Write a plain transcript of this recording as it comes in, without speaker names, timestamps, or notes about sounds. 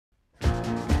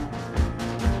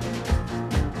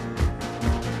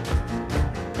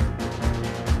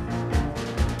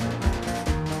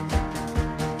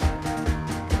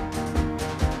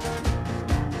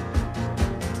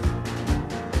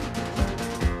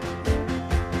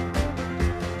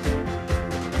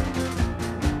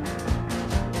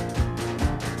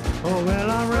Oh,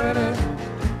 well, I'm ready,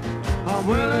 I'm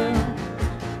willing,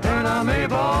 and I'm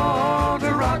able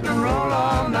to rock and roll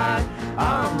all night.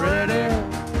 I'm ready,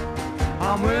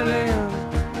 I'm willing,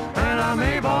 and I'm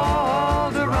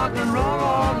able to rock and roll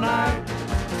all night.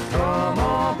 Come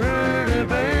on, pretty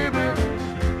baby,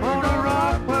 gonna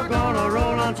rock, we're gonna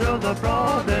roll until the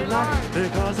broad daylight.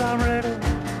 Because I'm ready,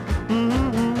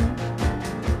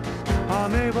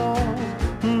 I'm able,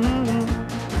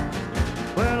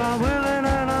 well, I'm willing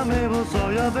and I'm able, so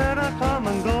you better come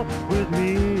and go with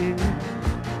me.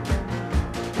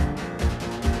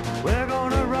 We're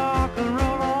gonna rock and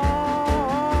roll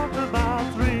on to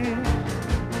about 3.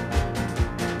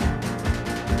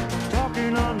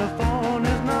 Talking on the phone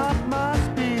is not my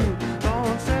speed.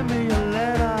 Don't send me a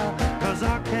letter, 'cause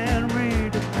I can't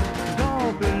read.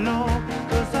 Don't be long,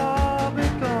 'cause I'll be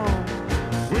gone.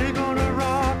 We're gonna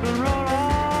rock and roll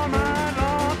all night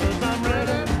long, 'cause I'm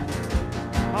ready,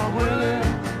 I'm willing,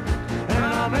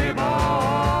 and I'm able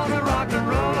to rock and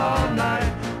roll all night.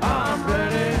 I'm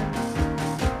ready,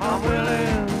 I'm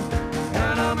willing,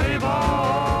 and I'm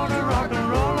able to rock and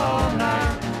roll all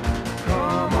night.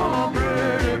 Come on,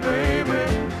 pretty baby,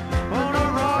 gonna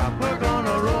rock, we're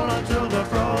gonna roll until the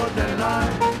broad daylight.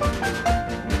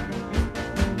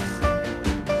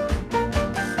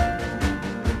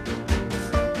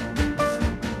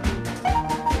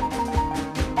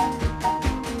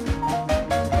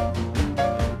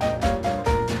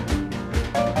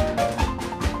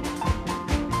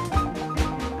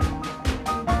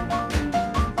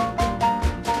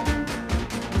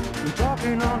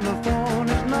 Talking on the phone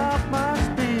is not my